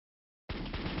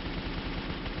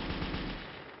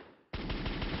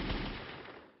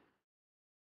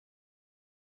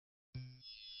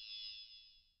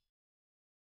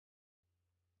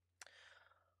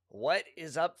What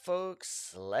is up,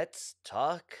 folks? Let's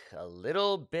talk a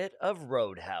little bit of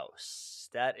Roadhouse.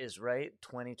 That is right,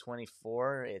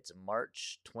 2024. It's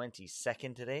March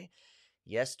 22nd today.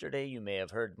 Yesterday, you may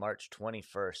have heard March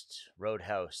 21st,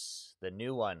 Roadhouse, the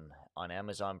new one on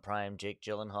Amazon Prime, Jake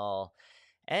Gyllenhaal,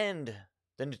 and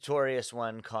the notorious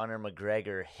one, Conor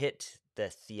McGregor, hit the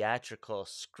theatrical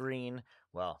screen.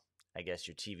 Well, I guess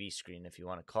your TV screen, if you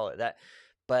want to call it that.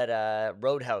 But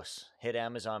Roadhouse hit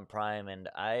Amazon Prime, and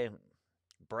I,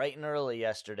 bright and early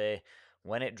yesterday,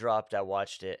 when it dropped, I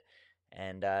watched it.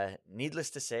 And needless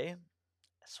to say,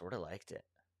 I sort of liked it.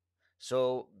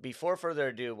 So before further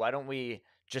ado, why don't we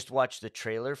just watch the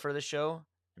trailer for the show,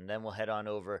 and then we'll head on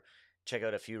over, check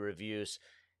out a few reviews,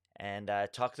 and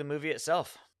talk the movie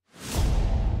itself.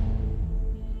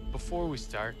 Before we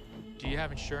start, do you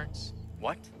have insurance?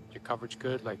 What? Your coverage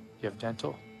good? Like, you have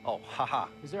dental? Oh, haha.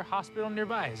 Is there a hospital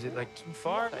nearby? Is it, like, too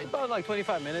far? About like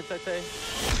 25 minutes, I'd say.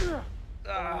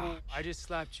 I just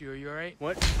slapped you. Are you all right?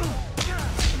 What?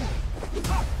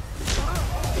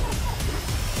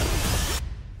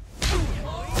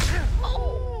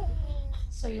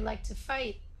 So you like to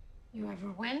fight? You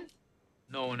ever win?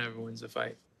 No one ever wins a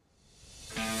fight.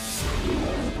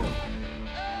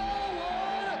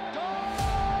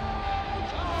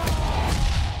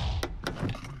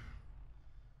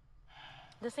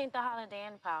 This ain't the Holiday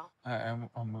Inn, pal. I'm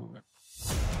moving.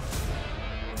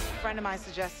 A friend of mine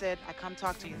suggested I come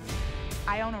talk to you.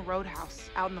 I own a roadhouse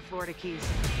out in the Florida Keys.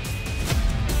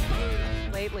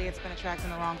 Lately, it's been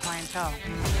attracting the wrong clientele.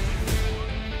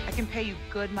 I can pay you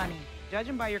good money.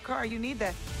 Judging by your car, you need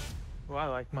that. Well, I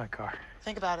like my car.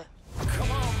 Think about it.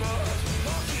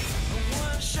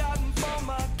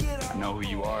 I know who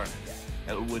you are.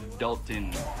 Elwood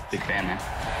Dalton. Big fan, man.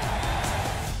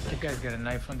 That guy's got a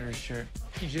knife under his shirt.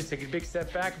 You just take a big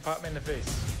step back and pop me in the face.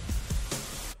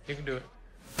 You can do it.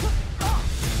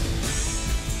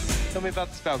 Tell me about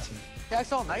this bouncer. He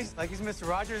acts all nice, like he's Mr.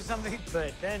 Rogers or something,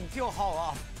 but then he'll haul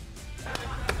off.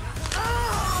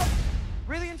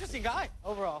 Really interesting guy,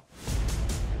 overall.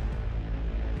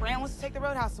 Brand wants to take the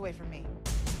roadhouse away from me.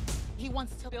 He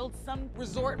wants to build some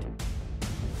resort.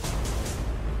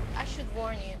 I should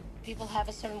warn you. People have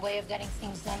a certain way of getting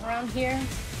things done around here.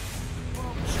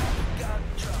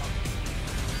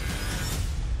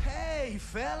 Hey,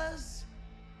 fellas.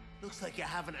 Looks like you're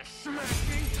having a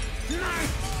smashing night.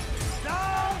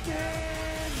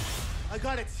 Dalton! I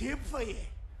got a tip for you.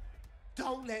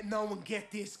 Don't let no one get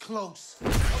this close.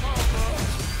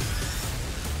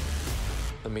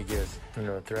 Let me guess.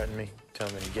 Threaten me. Tell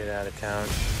me to get out of town.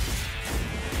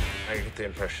 I get the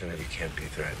impression that you can't be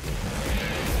threatened.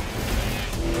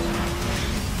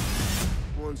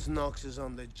 Once Knox is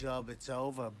on the job, it's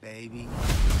over, baby.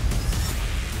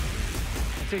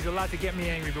 It takes a lot to get me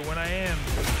angry, but when I am,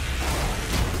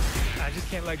 I just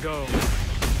can't let go.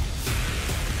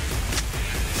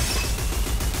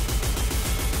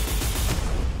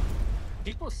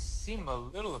 People seem a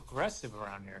little aggressive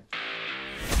around here.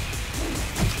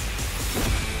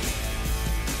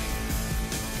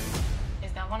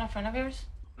 Is that one a friend of yours?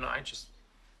 No, I just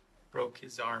broke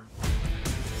his arm.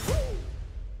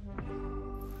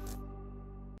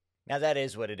 Now that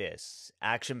is what it is.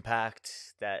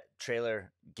 Action-packed. That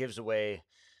trailer gives away...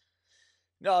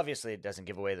 No, obviously it doesn't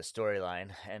give away the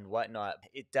storyline and whatnot.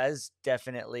 It does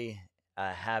definitely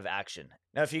have action.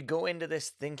 Now, if you go into this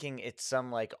thinking it's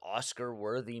some like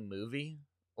Oscar-worthy movie,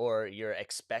 or you're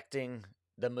expecting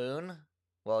the moon,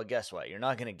 well, guess what? You're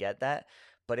not going to get that.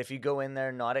 But if you go in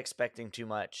there not expecting too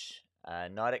much,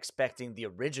 not expecting the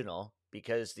original,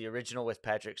 because the original with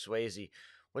Patrick Swayze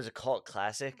was a cult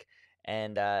classic,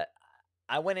 and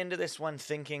I went into this one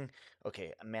thinking,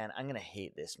 okay, man, I'm going to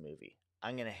hate this movie.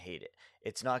 I'm going to hate it.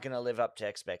 It's not going to live up to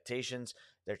expectations.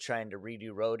 They're trying to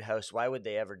redo Roadhouse. Why would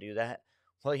they ever do that?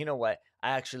 Well, you know what?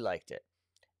 I actually liked it.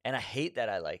 And I hate that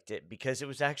I liked it because it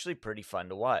was actually pretty fun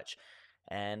to watch.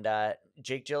 And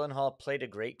Jake Gyllenhaal played a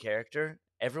great character.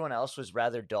 Everyone else was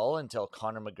rather dull until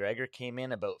Conor McGregor came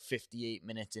in about 58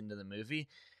 minutes into the movie.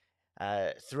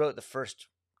 Throughout the first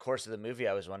course of the movie,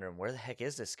 I was wondering, where the heck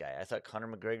is this guy? I thought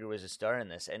Conor McGregor was a star in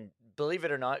this. And believe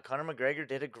it or not, Conor McGregor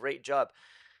did a great job.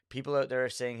 People out there are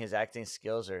saying his acting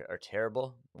skills are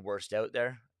terrible, worst out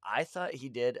there. I thought he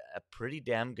did a pretty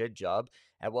damn good job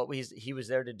at what he was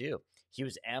there to do. He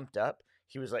was amped up.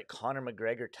 He was like Conor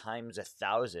McGregor times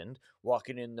 1,000,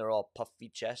 walking in there all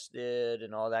puffy chested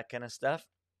and all that kind of stuff.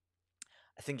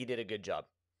 I think he did a good job.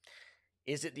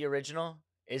 Is it the original?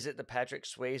 Is it the Patrick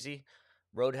Swayze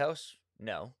Roadhouse?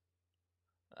 No.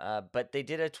 But they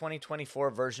did a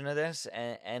 2024 version of this,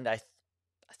 and I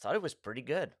thought it was pretty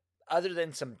good. Other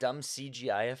than some dumb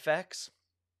CGI effects,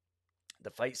 the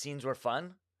fight scenes were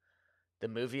fun. the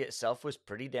movie itself was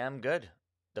pretty damn good.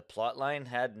 The plot line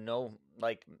had no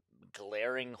like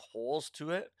glaring holes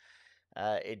to it.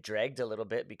 It dragged a little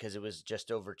bit because it was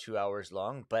just over 2 hours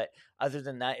long, but other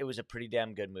than that, it was a pretty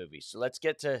damn good movie. So let's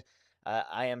get to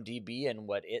IMDb and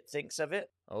what it thinks of it.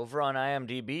 Over on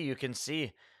IMDb, you can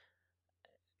see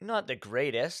not the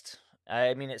greatest.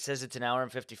 I mean, it says it's an hour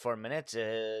and 54 minutes.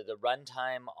 The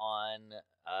runtime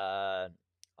on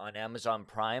Amazon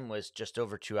Prime was just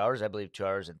over 2 hours. I believe 2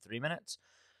 hours and 3 minutes.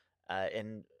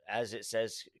 And as it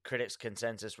says, critics'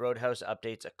 consensus: Roadhouse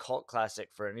updates a cult classic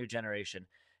for a new generation,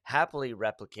 happily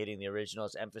replicating the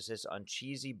original's emphasis on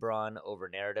cheesy brawn over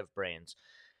narrative brains.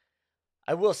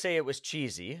 I will say it was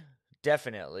cheesy,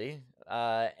 definitely,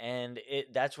 and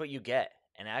that's what you get.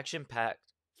 An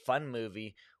action-packed, fun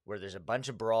movie where there's a bunch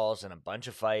of brawls and a bunch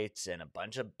of fights and a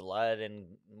bunch of blood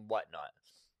and whatnot.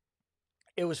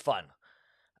 It was fun.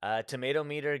 Tomato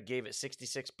meter gave it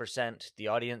 66%. The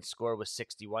audience score was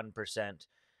 61%.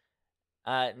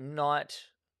 Not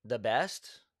the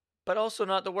best, but also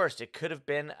not the worst. It could have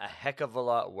been a heck of a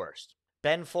lot worse.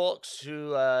 Ben Folks,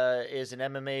 who is an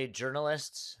MMA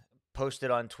journalist,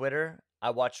 posted on Twitter, "I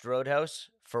watched Roadhouse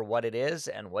for what it is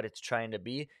and what it's trying to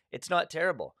be. It's not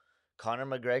terrible. Conor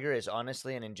McGregor is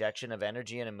honestly an injection of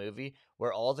energy in a movie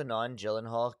where all the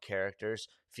non-Gyllenhaal characters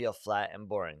feel flat and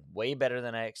boring. Way better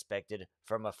than I expected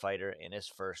from a fighter in his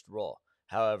first role.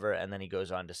 However," and then he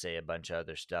goes on to say a bunch of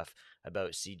other stuff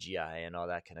about CGI and all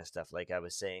that kind of stuff, like I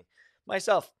was saying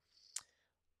myself.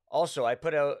 Also, I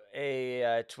put out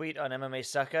a tweet on MMA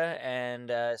Sucka,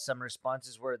 and some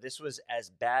responses were, "This was as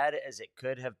bad as it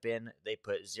could have been. They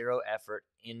put zero effort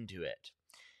into it."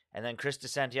 And then Chris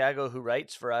DeSantiago, who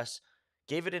writes for us,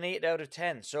 gave it an 8 out of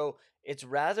 10. So it's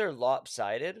rather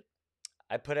lopsided.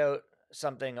 I put out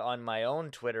something on my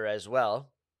own Twitter as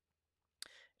well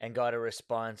and got a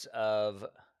response of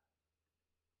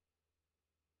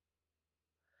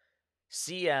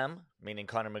CM, meaning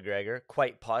Conor McGregor,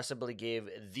 quite possibly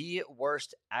gave the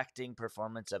worst acting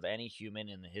performance of any human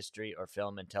in the history of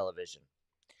film and television.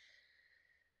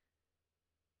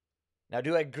 Now,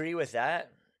 do I agree with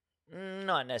that?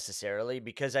 Not necessarily,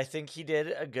 because I think he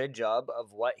did a good job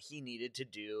of what he needed to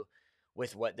do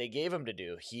with what they gave him to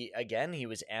do. He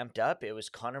was amped up. It was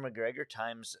Conor McGregor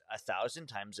times 1,000,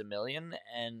 times 1,000,000,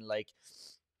 and like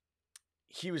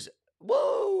he was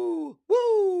woo,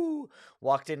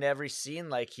 walked into every scene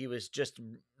like he was just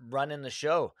running the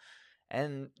show.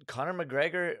 And Conor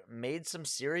McGregor made some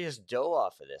serious dough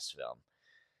off of this film.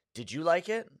 Did you like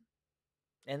it?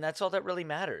 And that's all that really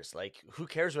matters. Like, who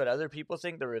cares what other people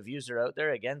think? The reviews are out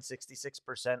there. Again,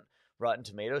 66% Rotten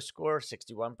Tomatoes score,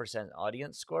 61%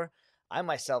 audience score. I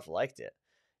myself liked it.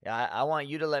 I want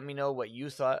you to let me know what you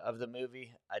thought of the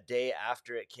movie a day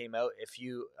after it came out, if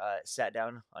you sat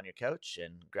down on your couch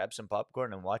and grabbed some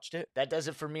popcorn and watched it. That does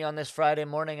it for me on this Friday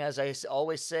morning. As I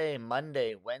always say,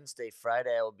 Monday, Wednesday,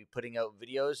 Friday, I will be putting out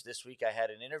videos. This week I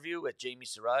had an interview with Jamie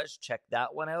Siraj. Check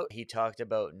that one out. He talked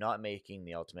about not making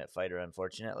The Ultimate Fighter,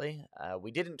 unfortunately.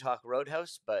 We didn't talk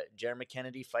Roadhouse, but Jeremy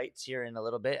Kennedy fights here in a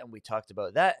little bit, and we talked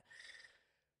about that.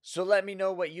 So let me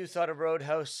know what you thought of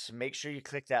Roadhouse. Make sure you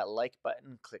click that like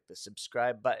button, click the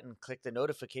subscribe button, click the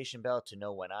notification bell to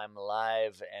know when I'm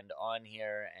live and on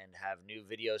here and have new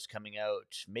videos coming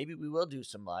out. Maybe we will do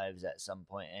some lives at some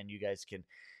point, and you guys can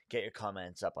get your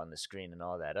comments up on the screen and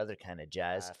all that other kind of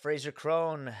jazz. Fraser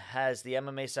Crone has the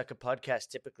MMA Sucker podcast,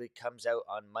 typically comes out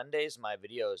on Mondays. My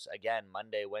videos, again,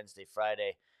 Monday, Wednesday,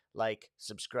 Friday. Like,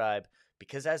 subscribe.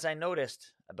 Because as I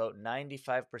noticed, about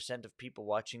 95% of people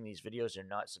watching these videos are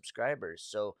not subscribers.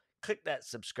 So click that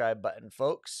subscribe button,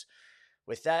 folks.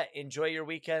 With that, enjoy your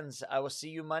weekends. I will see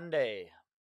you Monday.